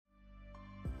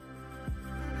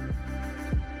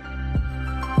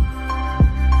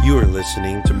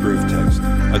listening to Proof Text,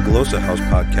 a Glossa House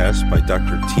podcast by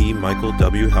Dr. T. Michael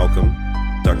W. Halcomb,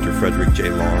 Dr. Frederick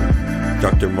J. Long,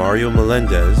 Dr. Mario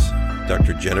Melendez,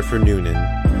 Dr. Jennifer Noonan,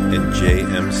 and J.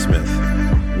 M. Smith.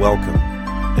 Welcome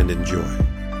and enjoy.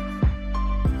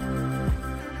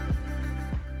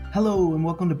 Hello and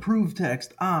welcome to Proof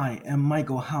Text. I am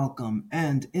Michael Halcomb,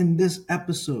 and in this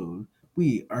episode,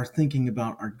 we are thinking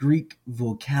about our Greek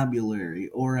vocabulary,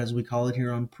 or as we call it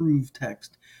here on Proof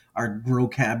Text, our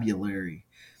grocabulary.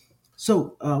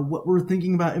 So what we're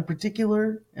thinking about in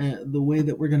particular, the way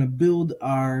that we're going to build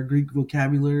our Greek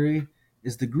vocabulary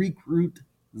is the Greek root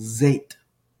zait.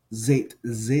 Zait.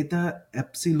 Zeta,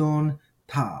 epsilon,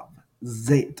 tav.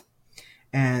 Zait.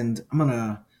 And I'm going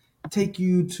to take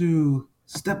you to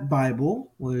Step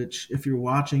Bible, which if you're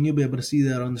watching, you'll be able to see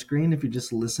that on the screen. If you're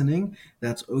just listening,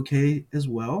 that's okay as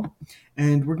well.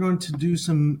 And we're going to do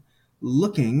some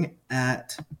looking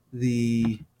at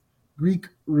the Greek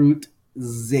root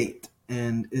zait.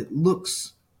 And it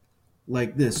looks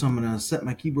like this. So I'm going to set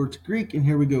my keyboard to Greek, and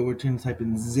here we go. We're going to type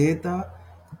in zeta,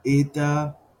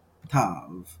 eta,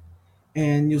 tav.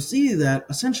 And you'll see that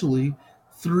essentially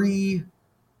three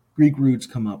Greek roots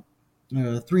come up.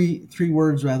 Three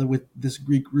words rather with this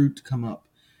Greek root come up.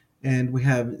 And we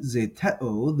have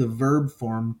zeteo, the verb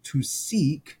form to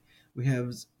seek. We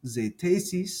have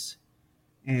zetesis,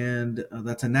 and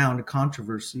that's a noun, a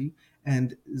controversy.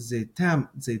 And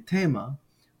zetema,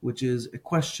 which is a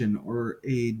question or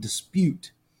a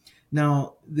dispute.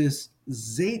 Now, this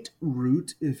zait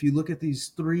root, if you look at these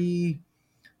three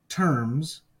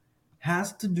terms,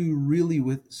 has to do really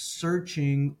with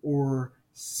searching or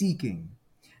seeking.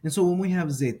 And so when we have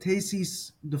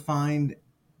zetesis defined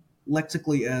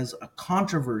lexically as a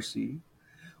controversy,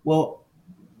 well,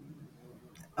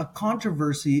 a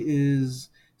controversy is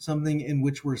something in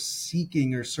which we're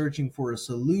seeking or searching for a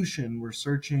solution. We're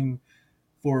searching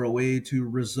for a way to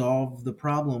resolve the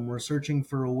problem. We're searching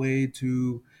for a way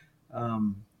to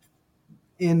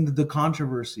end the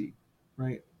controversy,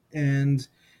 right? And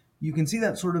you can see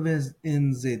that sort of as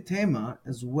in zetema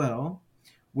as well,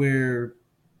 where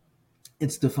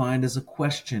it's defined as a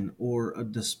question or a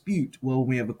dispute. Well, when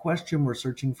we have a question, we're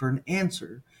searching for an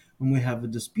answer. When we have a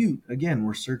dispute, again,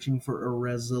 we're searching for a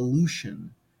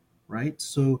resolution, right?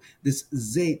 So this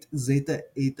zait, zeta,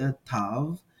 eta,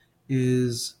 tav,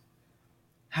 is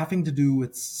having to do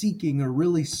with seeking or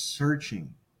really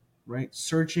searching, right?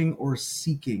 Searching or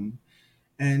seeking.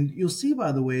 And you'll see,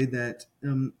 by the way, that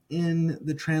in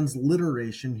the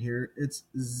transliteration here, it's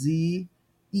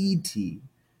Z-E-T.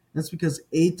 That's because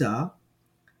eta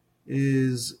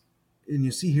is, and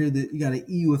you see here that you got an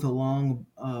E with a long,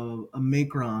 a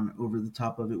macron over the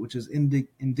top of it, which is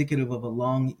indicative of a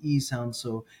long E sound.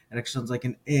 So it actually sounds like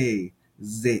an A,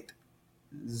 zait,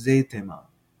 zetema,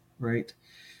 right?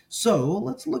 So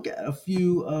let's look at a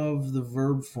few of the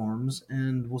verb forms,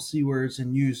 and we'll see where it's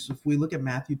in use. If we look at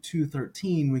Matthew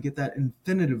 2:13, we get that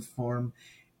infinitive form,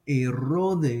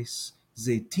 erodes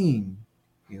zeitin,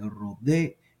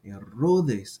 erodes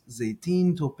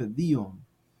zeitin to pedion.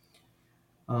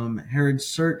 Herod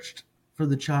searched for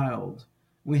the child.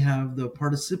 We have the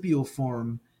participial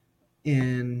form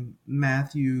in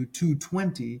Matthew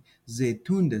 2:20,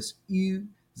 zeitundes,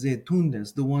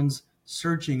 zeitundes, the ones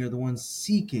searching or the ones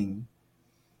seeking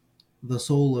the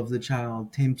soul of the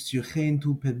child. Tempsyuchen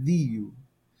tu pediu.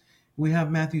 We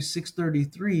have Matthew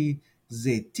 6:33,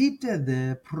 zetite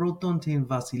de protonten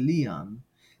vasilian.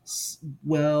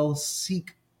 Well,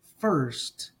 seek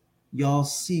first, y'all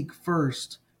seek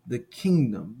first the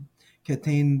kingdom.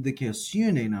 Ketain de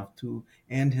kesiune naftu,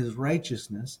 and his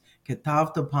righteousness.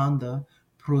 Ketavta panda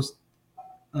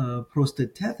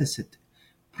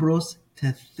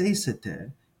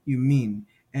prostetethesete, you mean,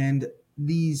 and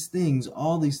these things,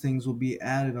 all these things will be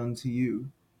added unto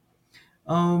you.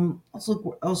 Let's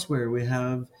look elsewhere. We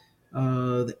have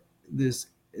this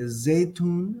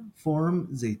zeitun form,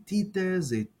 zeitite,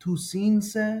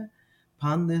 zeitusinse,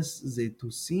 pandes,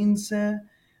 zeitusinse.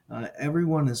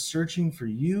 Everyone is searching for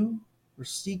you or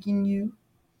seeking you.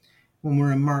 When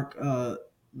we're in Mark,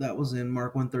 that was in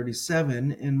Mark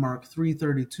 1:37. In Mark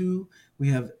 3:32, we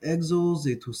have exo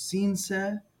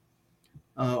zeitusinse.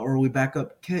 Or we back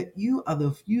up, ke you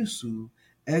adophiusu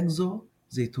exo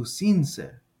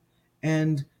zeitusinse,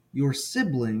 and your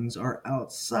siblings are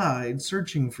outside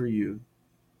searching for you.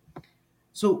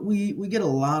 So we get a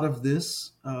lot of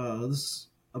this. This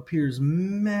appears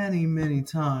many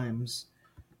times.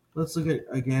 Let's look at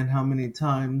again how many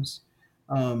times.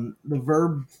 A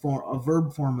verb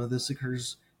form of this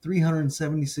occurs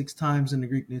 376 times in the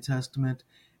Greek New Testament,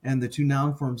 and the two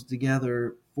noun forms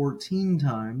together 14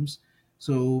 times.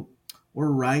 So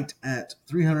we're right at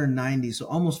 390, so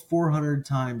almost 400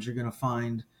 times you're going to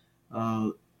find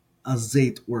a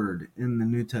Zait word in the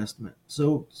New Testament.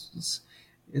 So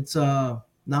it's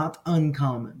not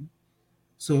uncommon.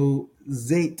 So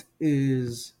Zait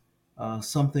is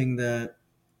something that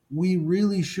we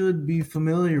really should be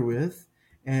familiar with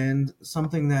and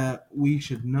something that we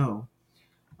should know.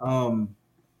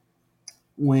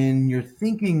 When you're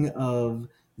thinking of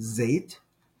Zait,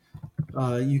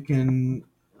 you can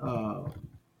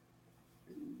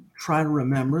try to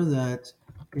remember that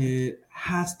it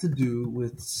has to do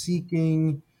with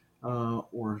seeking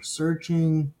or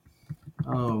searching.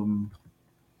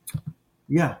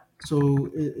 So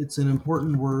it's an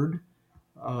important word.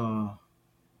 I'm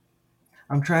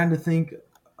trying to think,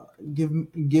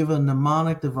 give a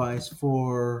mnemonic device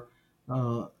for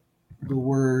the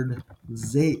word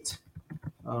Zait,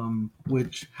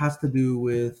 which has to do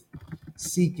with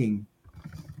seeking.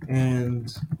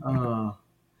 And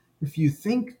if you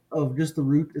think of just the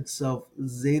root itself,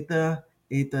 zeta,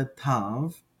 eta,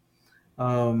 tav,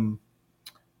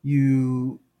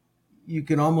 you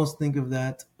can almost think of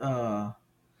that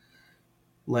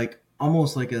like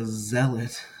almost like a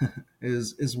zealot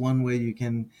is one way you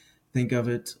can think of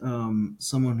it.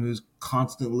 Someone who's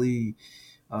constantly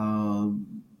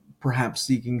perhaps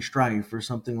seeking strife or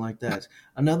something like that.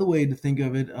 Another way to think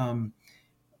of it,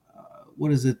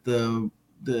 what is it?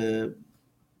 There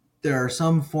are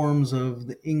some forms of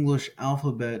the English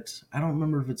alphabet. I don't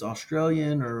remember if it's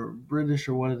Australian or British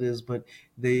or what it is, but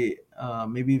they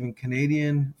maybe even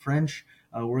Canadian, French,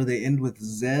 where they end with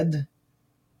Z,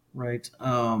 right?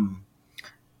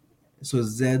 So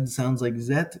Z sounds like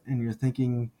Zet, and you're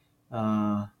thinking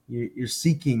you're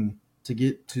seeking to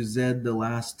get to Z, the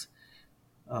last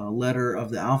letter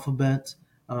of the alphabet.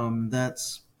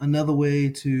 That's another way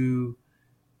to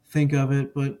think of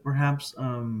it, but perhaps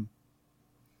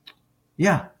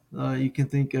you can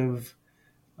think of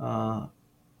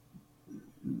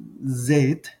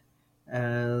Zait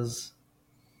as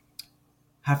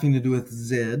having to do with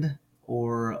Zed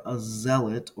or a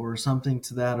zealot or something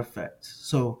to that effect.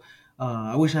 So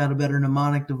I wish I had a better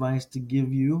mnemonic device to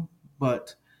give you,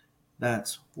 but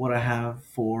that's what I have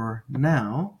for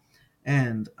now,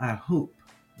 and I hope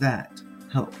that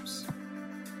helps.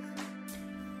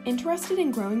 Interested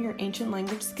in growing your ancient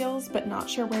language skills but not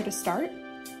sure where to start?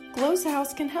 Glossa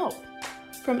House can help.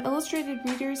 From illustrated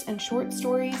readers and short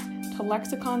stories to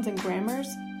lexicons and grammars,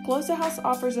 Glossa House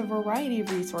offers a variety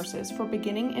of resources for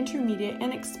beginning, intermediate,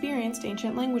 and experienced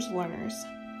ancient language learners.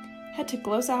 Head to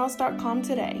glossahouse.com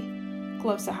today.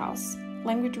 Glossa House,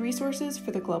 language resources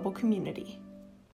for the global community.